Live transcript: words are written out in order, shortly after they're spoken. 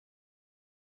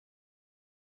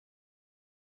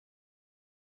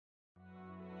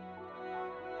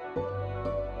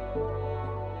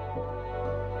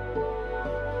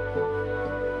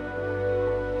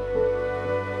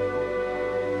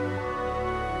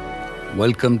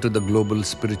Welcome to the Global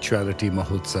Spirituality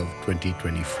Mahotsav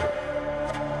 2024.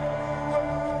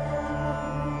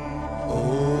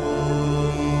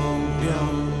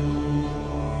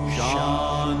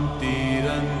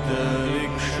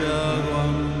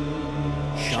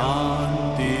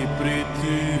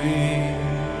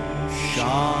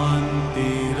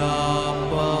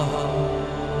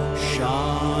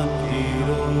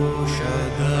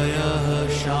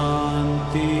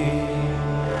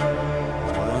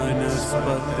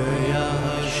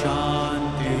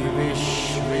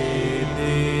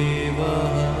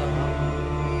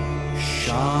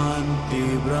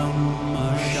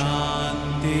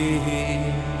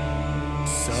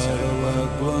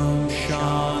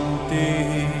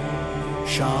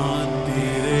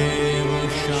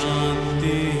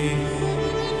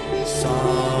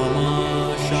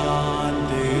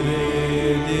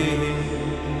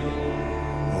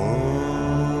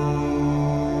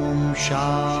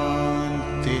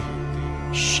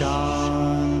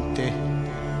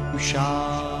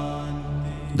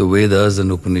 The Vedas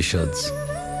and Upanishads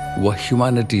were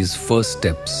humanity's first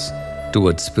steps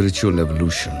towards spiritual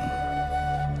evolution.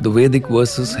 The Vedic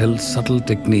verses held subtle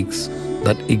techniques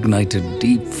that ignited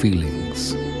deep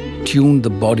feelings, tuned the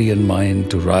body and mind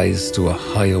to rise to a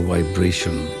higher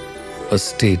vibration, a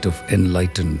state of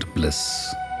enlightened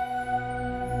bliss.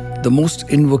 The most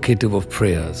invocative of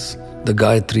prayers, the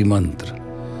Gayatri Mantra,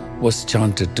 was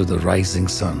chanted to the rising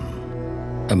sun,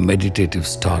 a meditative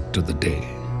start to the day.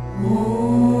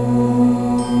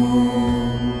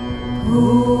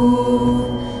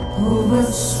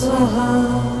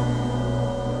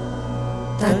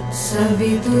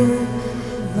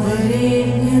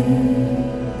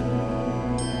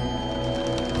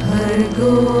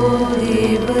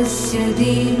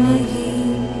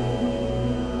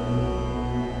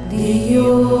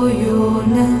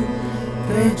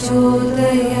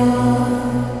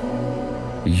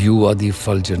 You are the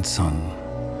effulgent sun.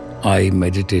 I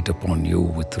meditate upon you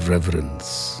with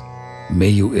reverence. May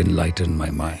you enlighten my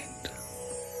mind.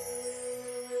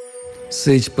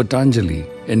 Sage Patanjali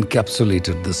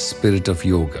encapsulated the spirit of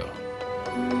yoga.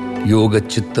 Yoga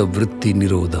chitta vritti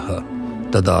nirodha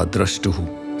tada drashtuhu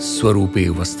swarupe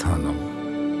vasthanam.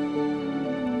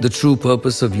 The true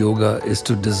purpose of yoga is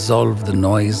to dissolve the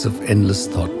noise of endless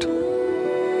thought.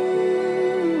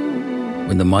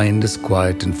 When the mind is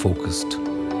quiet and focused,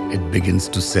 it begins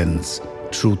to sense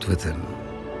truth within.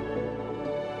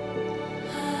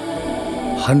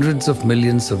 Hundreds of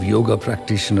millions of yoga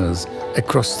practitioners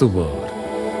across the world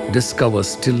discover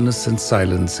stillness and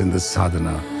silence in this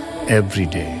sadhana every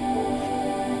day.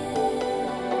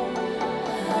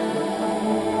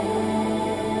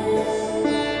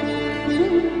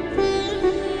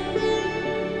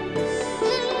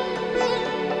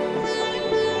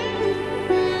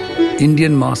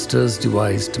 Indian masters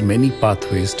devised many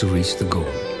pathways to reach the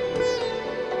goal.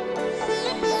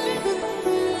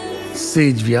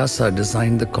 Sage Vyasa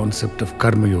designed the concept of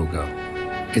Karma Yoga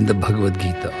in the Bhagavad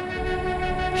Gita.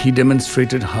 He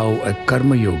demonstrated how a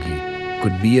Karma Yogi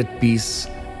could be at peace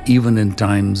even in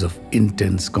times of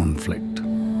intense conflict.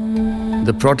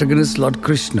 The protagonist Lord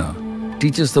Krishna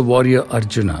teaches the warrior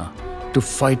Arjuna to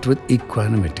fight with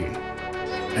equanimity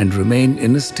and remain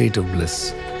in a state of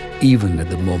bliss even at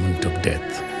the moment of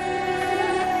death.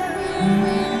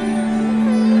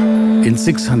 In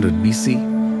 600 BC,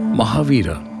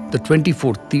 Mahavira, the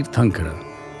 24th Tirthankara,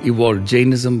 evolved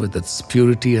Jainism with its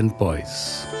purity and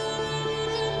poise.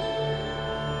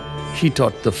 He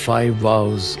taught the 5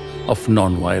 vows of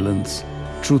non-violence,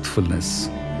 truthfulness,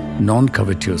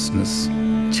 non-covetousness,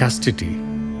 chastity,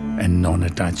 and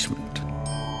non-attachment.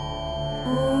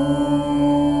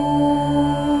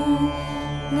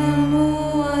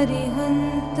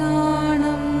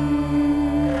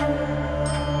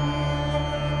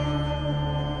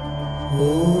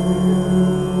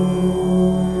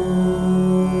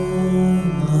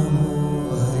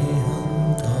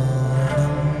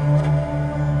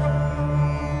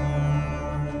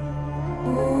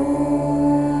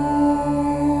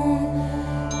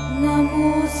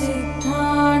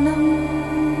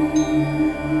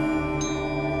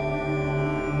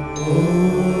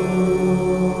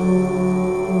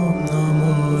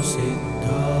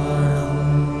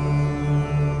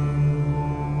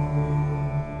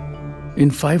 In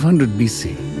 500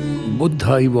 BC,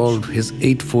 Buddha evolved his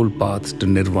eightfold path to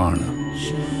nirvana,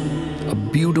 a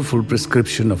beautiful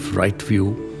prescription of right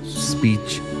view,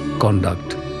 speech,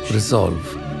 conduct,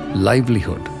 resolve,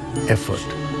 livelihood, effort,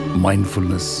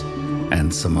 mindfulness,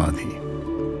 and samadhi.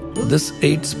 This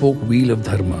 8-spoke wheel of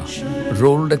dharma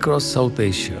rolled across South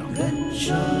Asia.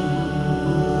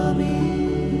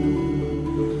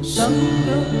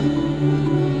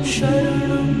 Sangam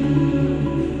Sharanam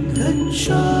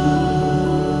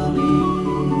Gacchami.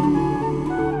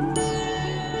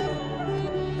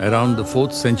 Around the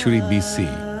 4th century BC,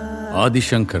 Adi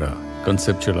Shankara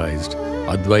conceptualized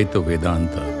Advaita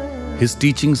Vedanta. His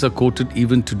teachings are quoted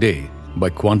even today by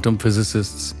quantum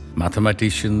physicists,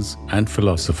 mathematicians, and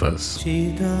philosophers.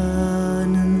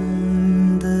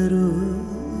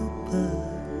 Chidanandarupa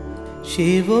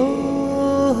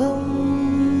Shivoham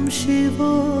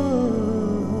Shivoham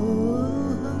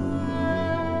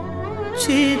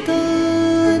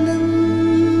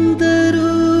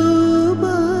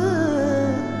Chidanandarupa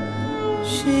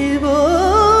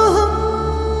Shivoham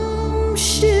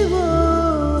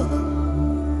Shivoham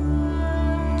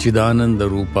Chidananda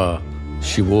Rupa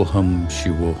Shivoham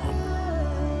Shivoham.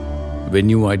 When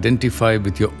you identify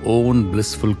with your own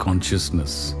blissful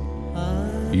consciousness,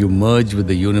 you merge with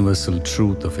the universal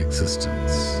truth of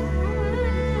existence.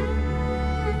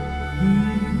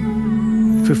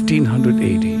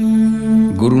 1580,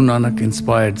 Guru Nanak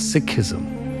inspired Sikhism,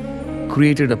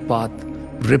 created a path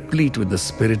replete with the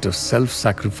spirit of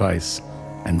self-sacrifice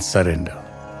and surrender.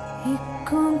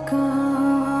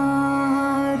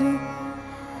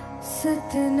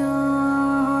 Satnam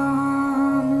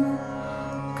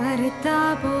Karta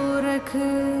Purakh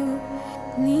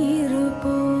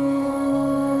Nirpo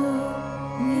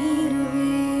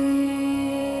Nirve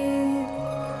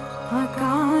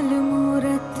Akal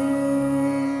Murat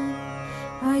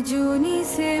Ajuni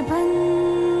Se Bhan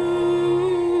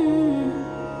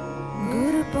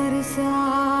Gur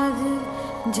Prasad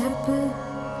Jap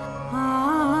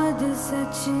Aad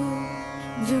Sach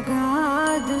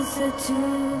Jugad Sach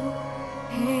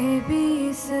है भी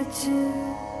सच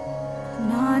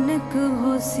नानक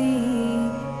होसी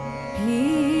भी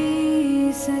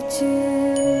सच.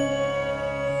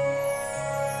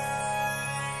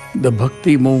 The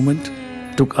Bhakti movement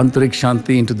took Antarik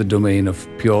Shanti into the domain of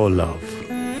pure love.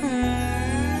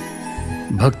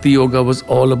 Bhakti Yoga was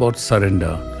all about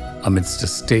surrender amidst a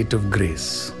state of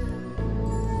grace.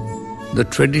 The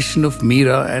tradition of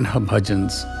Meera and her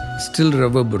bhajans still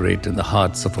reverberate in the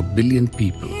hearts of 1 billion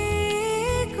people.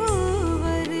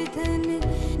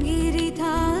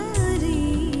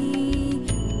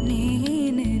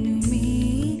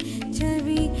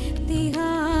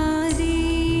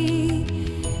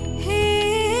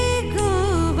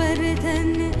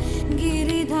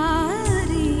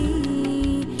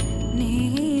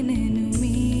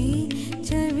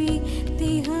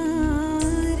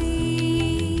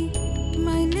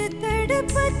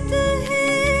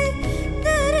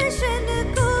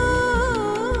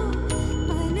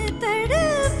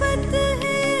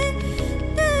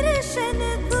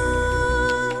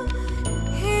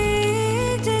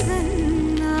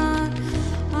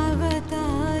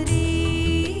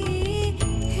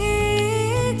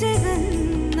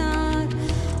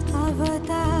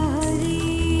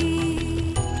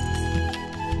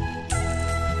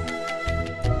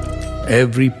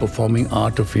 Every performing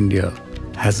art of India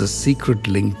has a secret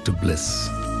link to bliss.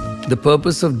 The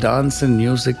purpose of dance and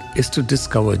music is to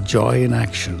discover joy in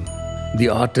action, the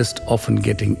artist often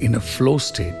getting in a flow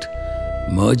state,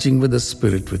 merging with the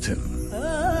spirit within.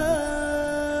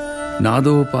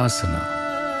 Nadopasana,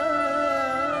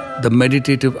 the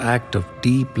meditative act of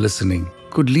deep listening,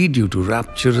 could lead you to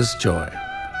rapturous joy.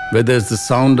 Whether it's the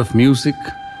sound of music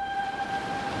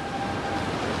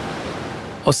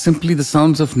or simply the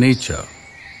sounds of nature,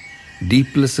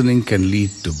 deep listening can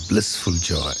lead to blissful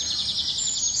joy.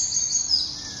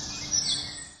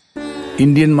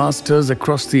 Indian masters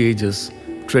across the ages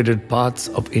treaded paths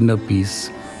of inner peace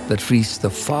that reached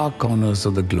the far corners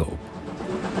of the globe.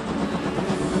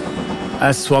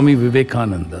 As Swami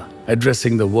Vivekananda,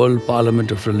 addressing the World Parliament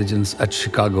of Religions at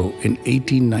Chicago in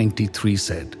 1893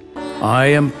 said, "I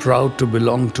am proud to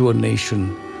belong to a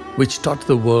nation which taught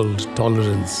the world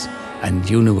tolerance and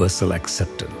universal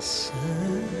acceptance."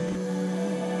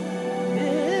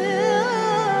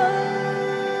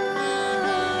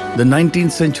 The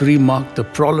 19th century marked the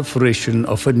proliferation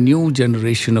of a new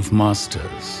generation of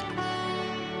masters.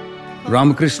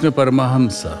 Ramakrishna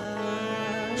Paramahamsa,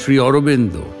 Sri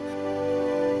Aurobindo,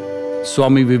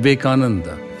 Swami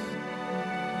Vivekananda,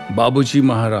 Babuji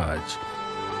Maharaj,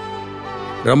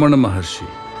 Ramana Maharshi,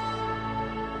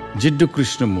 Jiddu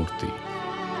Krishnamurti,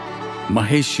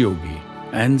 Mahesh Yogi,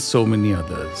 and so many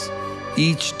others,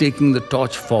 each taking the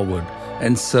torch forward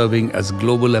and serving as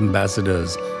global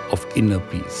ambassadors of inner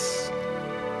peace.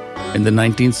 In the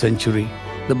 19th century,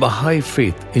 the Baha'i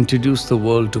faith introduced the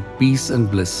world to peace and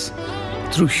bliss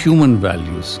through human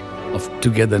values of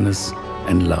togetherness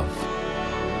and love.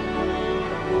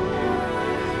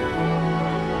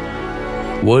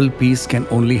 World peace can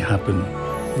only happen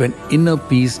when inner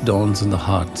peace dawns in the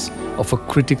hearts of a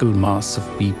critical mass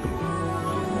of people.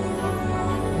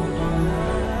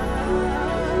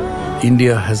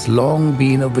 India has long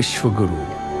been a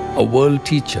Vishwaguru, a world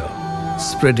teacher,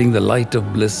 spreading the light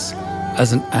of bliss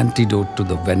as an antidote to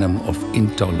the venom of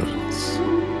intolerance.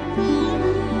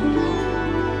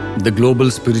 The Global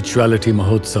Spirituality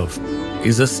Mahotsav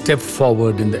is a step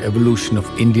forward in the evolution of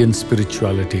Indian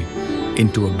spirituality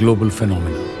into a global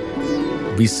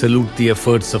phenomenon. We salute the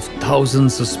efforts of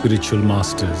thousands of spiritual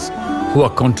masters who are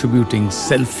contributing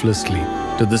selflessly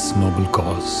to this noble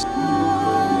cause.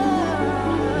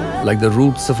 Like the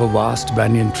roots of a vast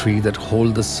banyan tree that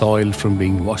hold the soil from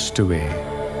being washed away,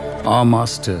 our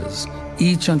masters,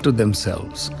 each unto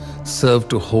themselves, serve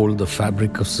to hold the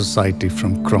fabric of society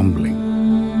from crumbling.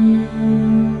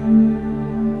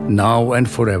 Now and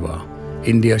forever,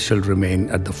 India shall remain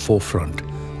at the forefront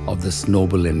of this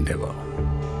noble endeavor.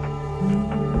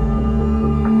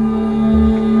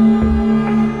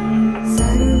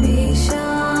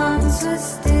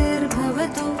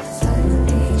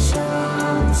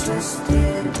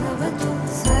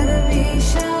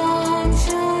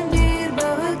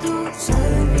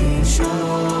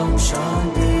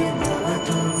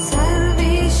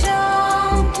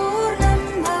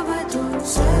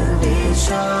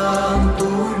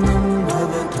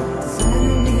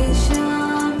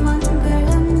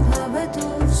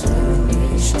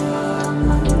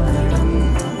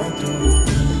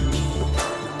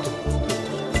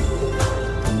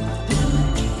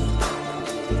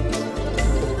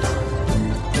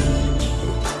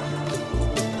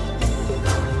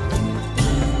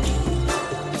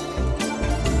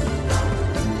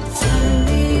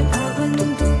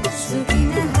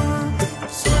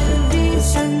 Sarve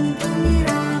Santu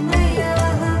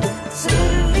Nirāmayāః